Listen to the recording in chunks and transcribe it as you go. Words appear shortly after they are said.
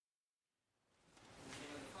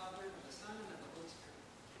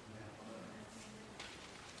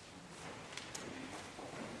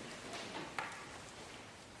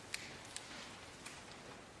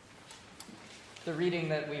The reading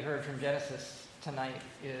that we heard from Genesis tonight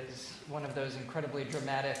is one of those incredibly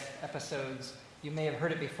dramatic episodes. You may have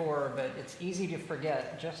heard it before, but it's easy to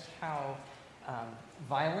forget just how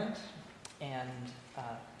violent and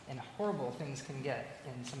horrible things can get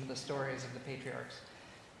in some of the stories of the patriarchs.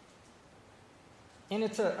 And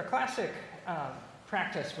it's a classic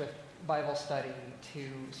practice with Bible study to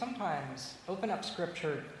sometimes open up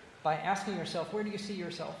Scripture by asking yourself, where do you see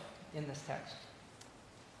yourself in this text?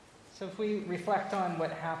 So if we reflect on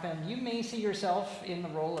what happened, you may see yourself in the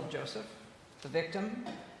role of Joseph, the victim,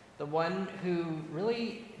 the one who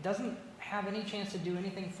really doesn't have any chance to do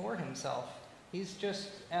anything for himself. He's just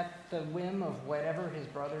at the whim of whatever his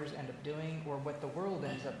brothers end up doing or what the world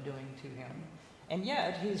ends up doing to him. And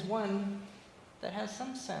yet, he's one that has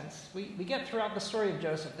some sense. We get throughout the story of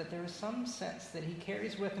Joseph that there is some sense that he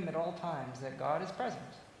carries with him at all times that God is present.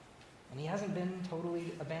 And he hasn't been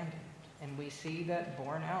totally abandoned. And we see that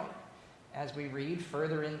borne out as we read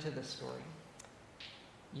further into the story.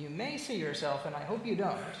 You may see yourself, and I hope you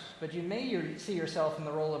don't, but you may see yourself in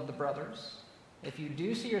the role of the brothers. If you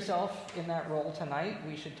do see yourself in that role tonight,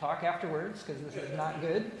 we should talk afterwards, because this is not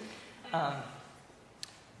good.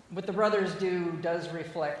 What the brothers do does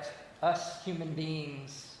reflect us human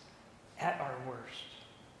beings at our worst.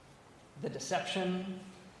 The deception,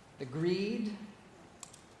 the greed,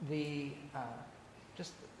 the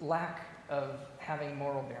just lack of having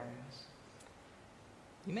moral bearings.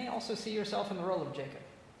 You may also see yourself in the role of Jacob.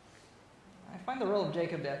 I find the role of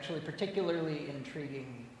Jacob actually particularly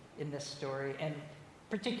intriguing in this story, and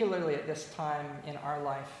particularly at this time in our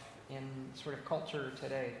life, in sort of culture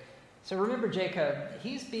today. So remember Jacob,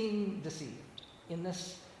 he's being deceived. In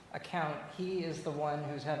this account, he is the one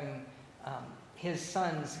who's having his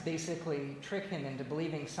sons basically trick him into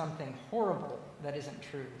believing something horrible that isn't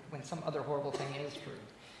true, when some other horrible thing is true.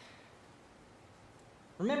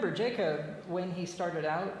 Remember, Jacob, when he started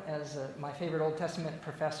out as my favorite Old Testament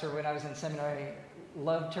professor when I was in seminary,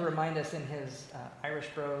 loved to remind us in his Irish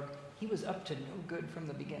brogue, he was up to no good from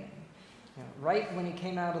the beginning. You know, right when he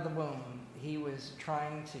came out of the womb, he was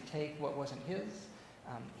trying to take what wasn't his.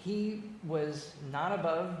 He was not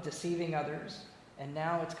above deceiving others, and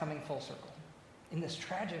now it's coming full circle in this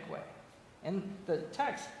tragic way. And the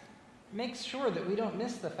text makes sure that we don't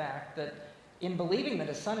miss the fact that in believing that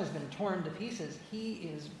his son has been torn to pieces, he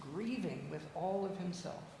is grieving with all of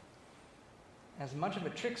himself. As much of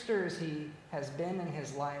a trickster as he has been in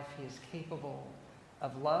his life, he is capable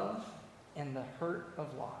of love and the hurt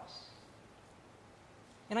of loss.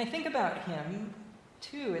 And I think about him,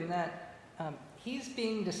 too, in that he's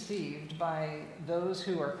being deceived by those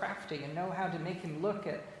who are crafty and know how to make him look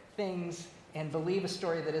at things and believe a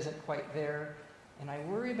story that isn't quite there. And I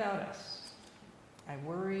worry about us. I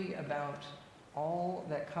worry about all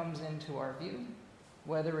that comes into our view,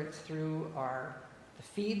 whether it's through the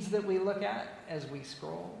feeds that we look at as we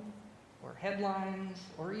scroll, or headlines,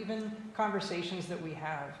 or even conversations that we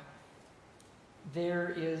have.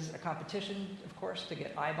 There is a competition, of course, to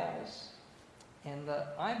get eyeballs. And the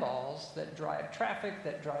eyeballs that drive traffic,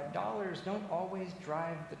 that drive dollars, don't always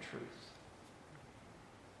drive the truth.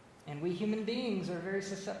 And we human beings are very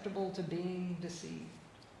susceptible to being deceived.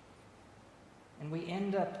 And we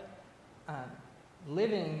end up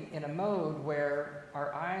living in a mode where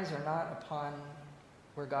our eyes are not upon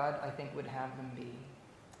where God, I think, would have them be.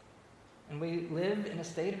 And we live in a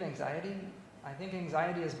state of anxiety. I think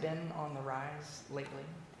anxiety has been on the rise lately.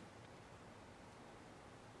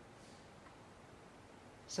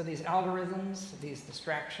 So these algorithms, these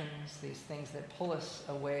distractions, these things that pull us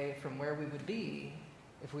away from where we would be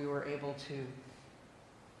if we were able to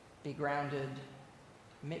be grounded,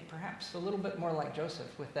 perhaps a little bit more like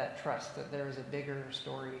Joseph, with that trust that there is a bigger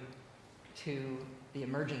story to the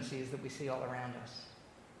emergencies that we see all around us.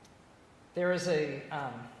 There is a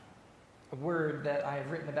word that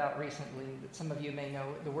I've written about recently that some of you may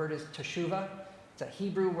know. The word is teshuvah. It's a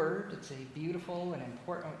Hebrew word. It's a beautiful and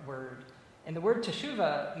important word. And the word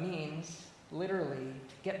teshuvah means, literally,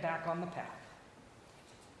 to get back on the path.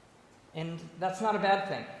 And that's not a bad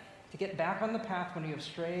thing. To get back on the path when you have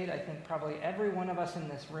strayed, I think probably every one of us in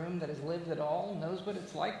this room that has lived at all knows what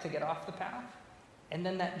it's like to get off the path. And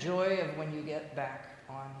then that joy of when you get back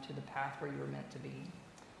onto the path where you were meant to be.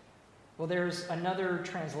 Well, there's another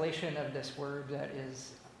translation of this word that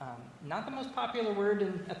is not the most popular word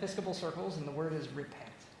in Episcopal circles, and the word is repent.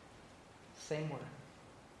 Same word.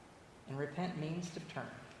 And repent means to turn.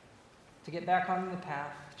 To get back on the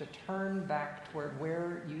path, to turn back toward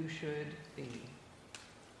where you should be.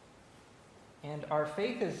 And our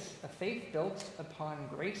faith is a faith built upon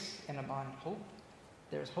grace and upon hope.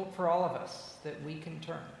 There's hope for all of us that we can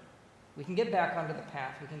turn. We can get back onto the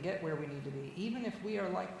path. We can get where we need to be. Even if we are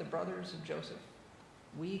like the brothers of Joseph,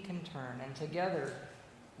 we can turn, and together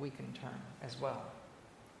we can turn as well.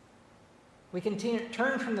 We can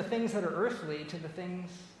turn from the things that are earthly to the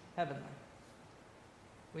things heavenly.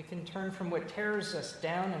 We can turn from what tears us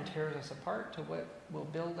down and tears us apart to what will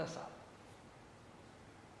build us up.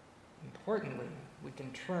 Importantly, we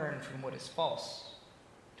can turn from what is false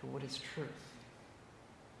to what is truth.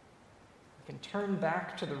 We can turn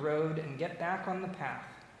back to the road and get back on the path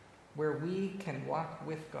where we can walk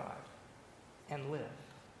with God and live.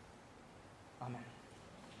 Amen.